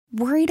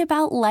Worried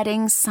about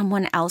letting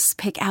someone else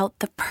pick out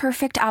the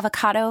perfect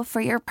avocado for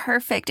your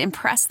perfect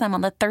impress them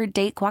on the third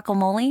date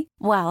guacamole?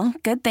 Well,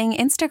 good thing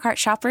Instacart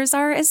shoppers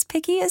are as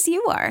picky as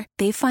you are.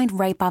 They find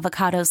ripe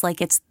avocados like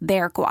it's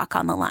their guac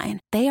on the line.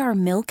 They are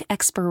milk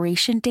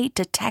expiration date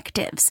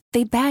detectives.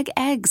 They bag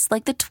eggs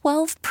like the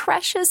 12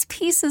 precious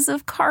pieces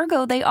of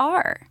cargo they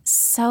are.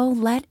 So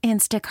let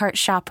Instacart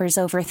shoppers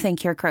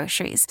overthink your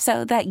groceries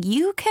so that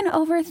you can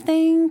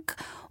overthink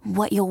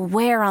what you'll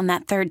wear on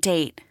that third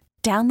date.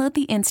 Download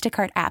the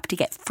Instacart app to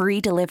get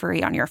free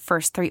delivery on your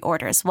first 3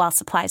 orders while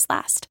supplies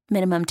last.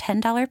 Minimum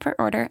 $10 per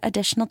order.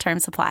 Additional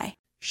terms apply.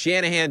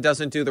 Shanahan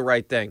doesn't do the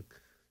right thing.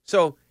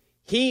 So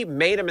he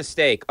made a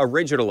mistake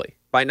originally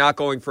by not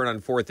going for it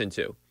on 4th and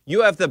 2.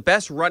 You have the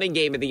best running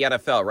game in the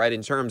NFL, right,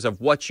 in terms of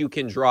what you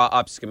can draw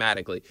up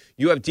schematically.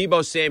 You have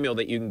Deebo Samuel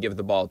that you can give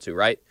the ball to,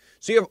 right?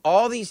 So you have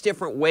all these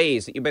different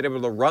ways that you've been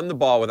able to run the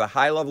ball with a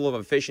high level of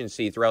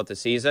efficiency throughout the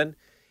season,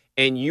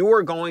 and you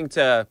are going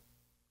to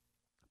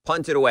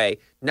punt it away.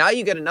 Now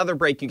you get another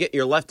break. You get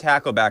your left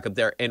tackle back up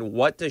there. And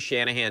what does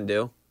Shanahan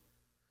do?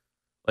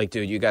 Like,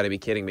 dude, you got to be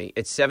kidding me.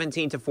 It's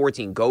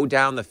 17-14. Go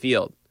down the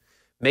field.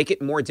 Make it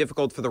more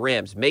difficult for the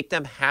Rams. Make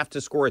them have to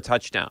score a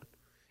touchdown.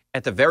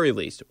 At the very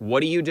least,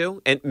 what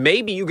do? And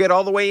maybe you get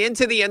all the way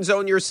into the end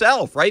zone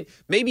yourself, right?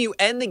 Maybe you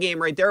end the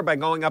game right there by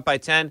going up by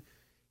 10.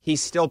 He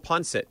still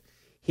punts it.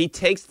 He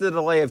takes the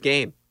delay of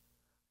game.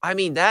 I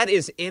mean, that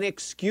is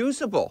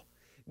inexcusable.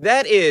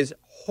 That is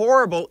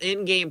horrible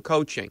in-game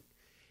coaching.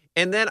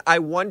 And then I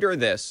wonder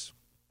this,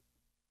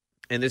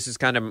 and this is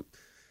kind of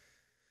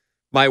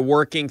my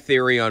working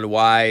theory on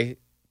why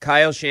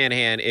Kyle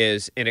Shanahan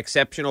is an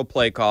exceptional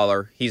play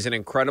caller. He's an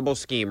incredible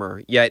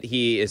schemer, yet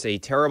he is a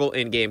terrible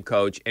in-game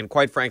coach, and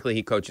quite frankly,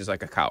 he coaches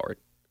like a coward.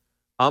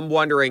 I'm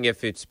wondering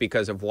if it's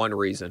because of one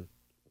reason.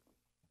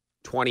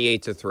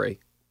 28-3.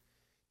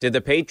 Did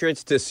the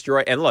Patriots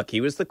destroy? And look, he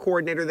was the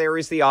coordinator there.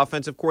 He's the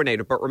offensive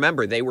coordinator. But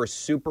remember, they were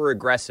super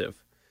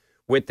aggressive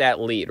with that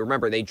lead.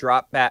 Remember, they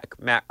dropped back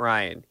Matt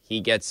Ryan. He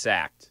gets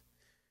sacked.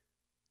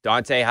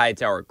 Dante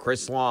Hightower,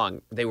 Chris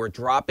Long, they were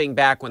dropping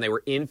back when they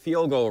were in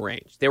field goal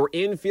range. They were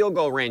in field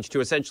goal range to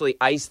essentially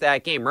ice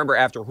that game. Remember,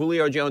 after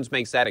Julio Jones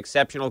makes that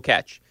exceptional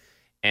catch,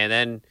 and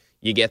then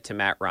you get to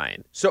Matt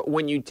Ryan. So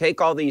when you take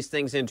all these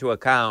things into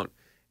account,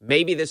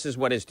 maybe this is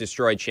what has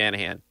destroyed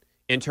Shanahan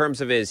in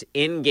terms of his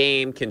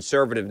in-game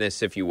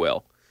conservativeness, if you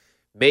will.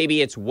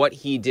 Maybe it's what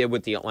he did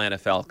with the Atlanta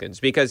Falcons.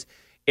 Because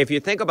if you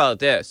think about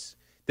this,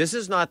 this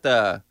is not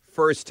the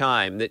first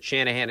time that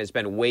Shanahan has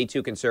been way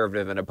too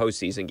conservative in a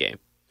postseason game.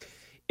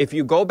 If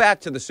you go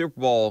back to the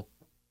Super Bowl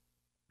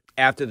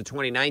after the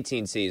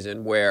 2019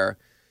 season, where,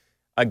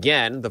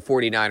 again, the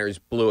 49ers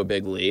blew a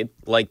big lead,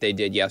 like they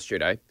did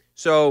yesterday.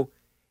 So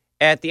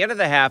at the end of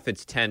the half,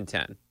 it's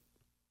 10-10.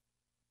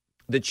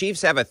 The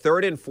Chiefs have a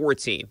 3rd and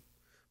 14.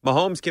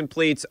 Mahomes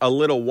completes a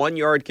little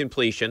 1-yard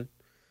completion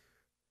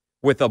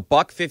with a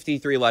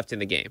 $1:53 left in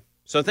the game.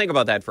 So think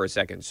about that for a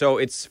second. So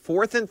it's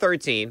 4th and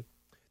 13.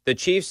 The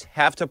Chiefs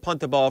have to punt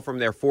the ball from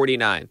their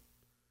 49.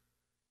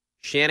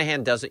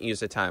 Shanahan doesn't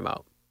use a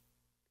timeout.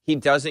 He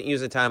doesn't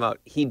use a timeout.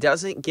 He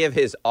doesn't give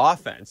his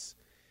offense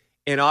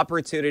an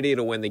opportunity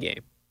to win the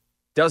game.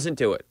 Doesn't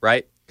do it,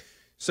 right?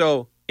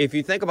 So if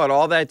you think about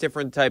all that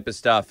different type of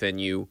stuff and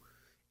you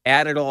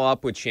add it all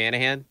up with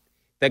Shanahan,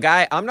 the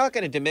guy, I'm not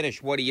going to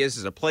diminish what he is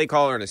as a play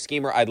caller and a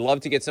schemer. I'd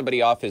love to get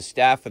somebody off his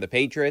staff for the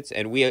Patriots,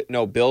 and we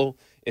know Bill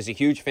is a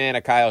huge fan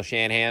of Kyle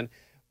Shanahan,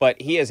 but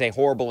he is a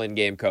horrible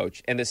in-game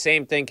coach, and the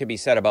same thing can be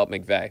said about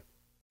McVay.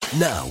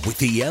 Now, with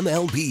the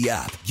MLB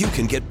app, you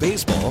can get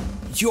baseball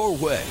your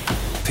way.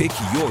 Pick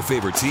your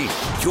favorite team,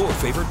 your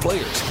favorite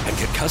players, and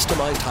get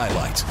customized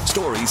highlights,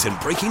 stories, and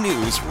breaking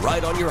news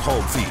right on your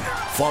home feed.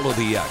 Follow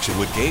the action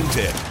with Game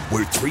 10,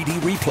 where 3D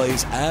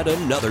replays add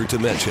another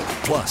dimension.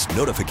 Plus,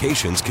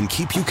 notifications can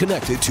keep you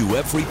connected to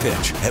every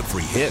pitch,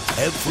 every hit,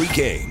 every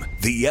game.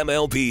 The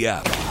MLB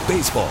app.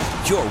 Baseball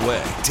your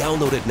way.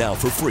 Download it now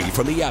for free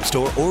from the App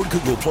Store or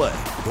Google Play.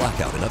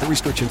 Blackout and other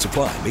restrictions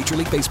apply. Major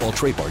League Baseball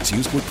trademarks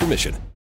used with permission.